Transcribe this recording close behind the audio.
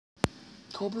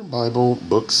Kolbrin Bible,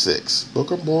 Book 6,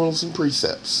 Book of Morals and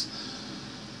Precepts,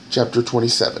 Chapter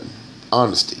 27,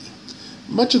 Honesty.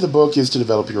 Much of the book is to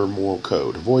develop your moral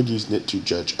code. Avoid using it to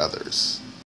judge others.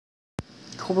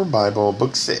 Kolbrin Bible,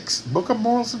 Book 6, Book of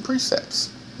Morals and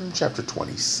Precepts, Chapter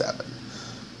 27,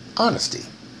 Honesty.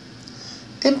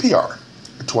 NPR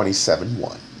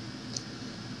 27:1.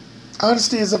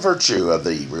 Honesty is a virtue of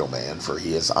the real man, for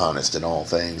he is honest in all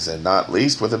things, and not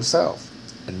least with himself.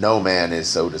 And no man is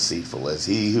so deceitful as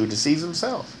he who deceives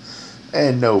himself,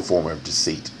 and no form of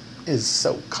deceit is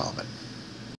so common.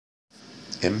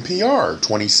 NPR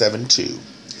 27:2.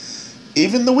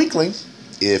 Even the weakling,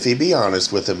 if he be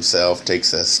honest with himself,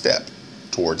 takes a step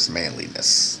towards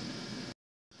manliness.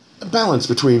 A balance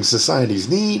between society's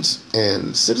needs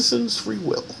and citizens' free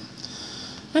will.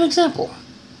 An example.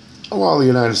 While the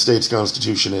United States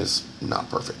Constitution is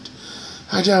not perfect,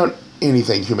 I doubt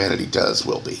anything humanity does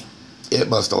will be. It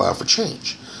must allow for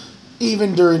change,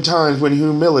 even during times when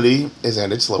humility is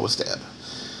at its lowest ebb.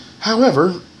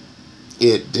 However,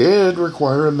 it did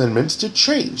require amendments to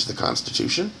change the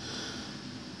Constitution.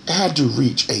 It had to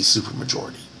reach a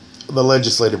supermajority. The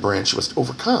legislative branch must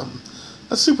overcome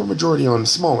a supermajority on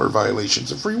smaller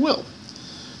violations of free will.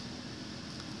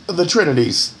 The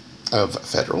trinities of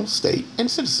federal, state,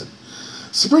 and citizen.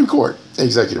 Supreme Court,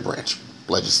 executive branch,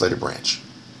 legislative branch,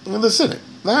 the Senate,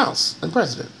 the House, and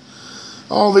President.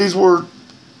 All these were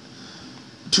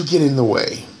to get in the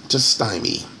way, to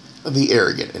stymie the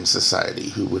arrogant in society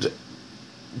who would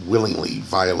willingly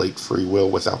violate free will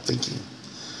without thinking.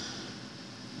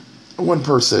 One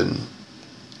person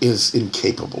is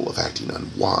incapable of acting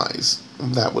unwise.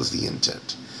 That was the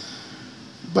intent.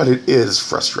 But it is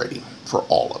frustrating for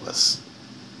all of us.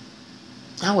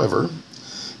 However,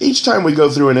 each time we go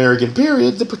through an arrogant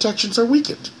period, the protections are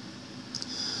weakened.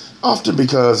 Often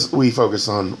because we focus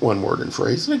on one word and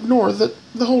phrase and ignore that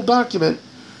the whole document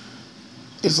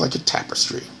is like a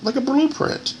tapestry, like a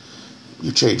blueprint.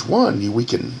 You change one, you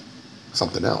weaken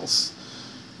something else.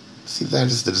 See, that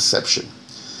is the deception.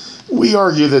 We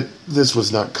argue that this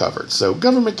was not covered, so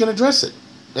government can address it,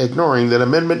 ignoring that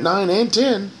Amendment 9 and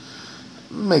 10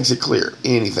 makes it clear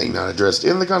anything not addressed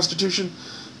in the Constitution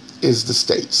is the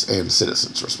states' and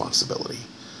citizens' responsibility.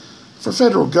 For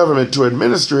federal government to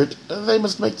administer it, they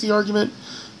must make the argument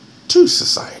to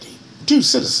society, to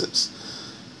citizens.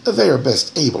 They are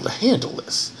best able to handle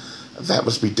this. That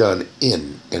must be done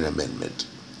in an amendment.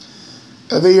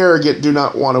 The arrogant do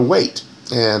not want to wait,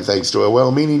 and thanks to a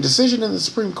well-meaning decision in the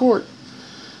Supreme Court,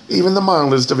 even the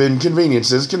mildest of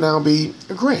inconveniences can now be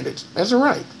granted as a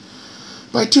right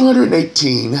by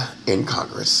 218 in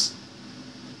Congress,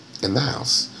 in the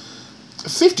House,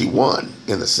 51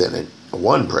 in the Senate,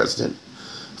 1 president,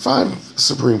 5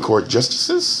 Supreme Court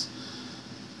justices.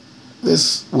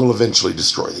 This will eventually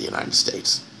destroy the United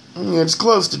States. It's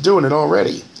close to doing it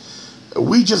already.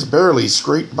 We just barely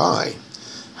scraped by.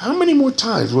 How many more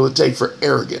times will it take for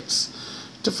arrogance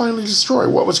to finally destroy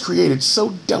what was created so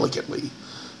delicately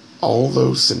all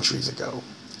those centuries ago?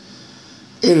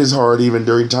 It is hard even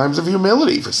during times of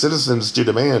humility for citizens to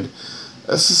demand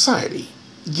a society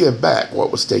give back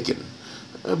what was taken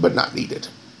but not needed,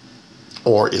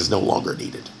 or is no longer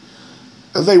needed.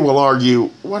 They will argue,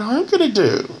 what harm could it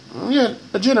do? Yet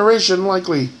a generation,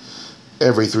 likely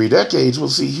every 3 decades, will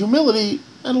see humility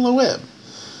at a low ebb,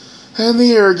 and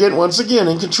the arrogant once again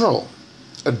in control.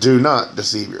 Do not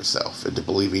deceive yourself into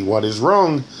believing what is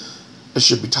wrong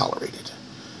should be tolerated.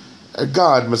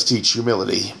 God must teach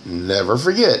humility. Never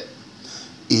forget,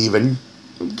 even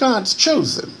God's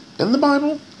chosen in the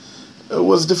Bible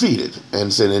was defeated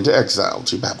and sent into exile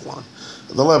to Babylon.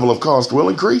 The level of cost will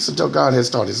increase until God has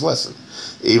taught his lesson.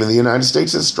 Even the United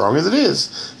States, as strong as it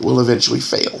is, will eventually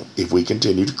fail if we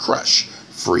continue to crush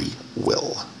free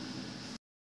will.